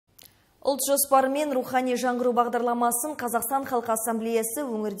Ұлт жоспары мен рухани жаңғыру бағдарламасын Қазақстан Халқы Ассамблеясы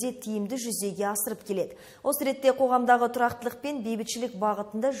өңірде тиімді жүзеге асырып келеді. Осы ретте қоғамдағы тұрақтылық пен бейбітшілік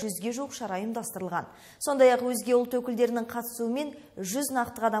бағытында 100-ге жуық шара ұйымдастырылған. Сондай-ақ өзге ұлт өкілдерінің қатысуымен 100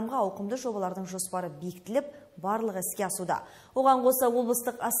 нақты қадамға ауқымды жобалардың жоспары бекітіліп, барлығы іске асуда. Оған қоса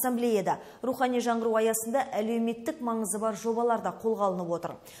облыстық ассамблеяда рухани жаңғыру аясында әлеуметтік маңызы бар жобалар да қолға алынып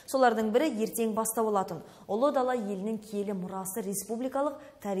отыр. Солардың бірі ертең бастау алатын Ұлы дала елінің киелі мұрасы республикалық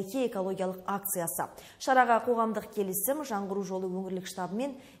тарихи экологиялық акциясы. Шараға қоғамдық келісім, жаңғыру жолы өңірлік штабы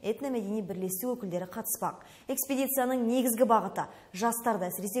мен этномәдени бірлестік өкілдері қатыспақ. Экспедицияның негізгі бағыты жастарды,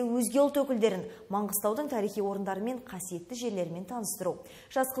 әсіресе өзге ұлт өкілдерін Маңғыстаудың тарихи орындары мен қасиетті жерлерімен таныстыру.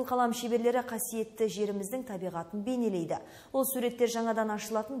 Жас қылқалам шеберлері қасиетті жеріміздің табиғатын бейнелейді. Ол суреттер жаңадан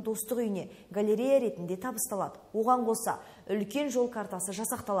ашылатын достық үйіне галерея ретінде табысталады. Оған қоса үлкен жол картасы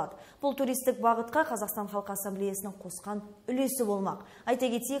жасақталады. Бұл туристік бағытқа Қазақстан Халқы Ассамблеясының қосқан үлесі болмақ. Айта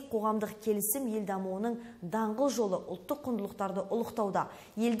кетейік, қоғамдық келісім ел дамуының даңғыл жолы ұлттық құндылықтарды ұлықтауда,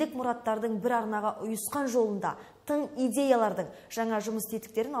 елдік мұраттардың бір арнаға ұйысқан жолында тың идеялардың жаңа жұмыс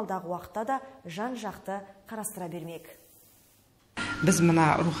тетіктерін алдағы уақытта да жан-жақты қарастыра бермек. Біз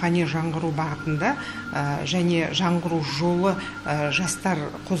мына рухани жаңғыру бағытында және жаңғыру жолы жастар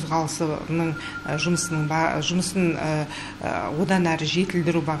қозғалысының жұмысын одан әрі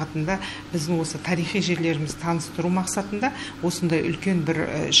жетілдіру бағытында біздің осы тарихи жерлерімізді таныстыру мақсатында осындай үлкен бір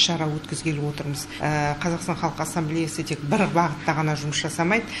іс-шара өткізгелі отырмыз. Қазақстан Халқы Ассамблеясы тек бір бағытта ғана жұмыс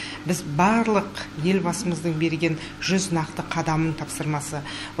жасамайды. Біз барлық елбасымыздың берген 100 нақты қадамын тапсырмасы,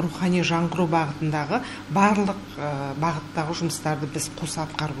 рухани жаңғыру бағытындағы барлық бағыттағы жұмыстарды біз қоса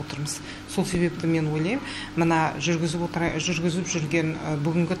атқарып отырмыз. Сол себепті мен ойлаймын, мына жүргізіп жүрген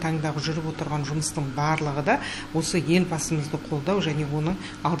бүгінгі таңдағы жүріп отырған жұмыстың барлығы да осы елбасымызды қолдау және оның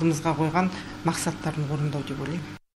алдымызға қойған мақсаттарын орындау деп ойлаймын.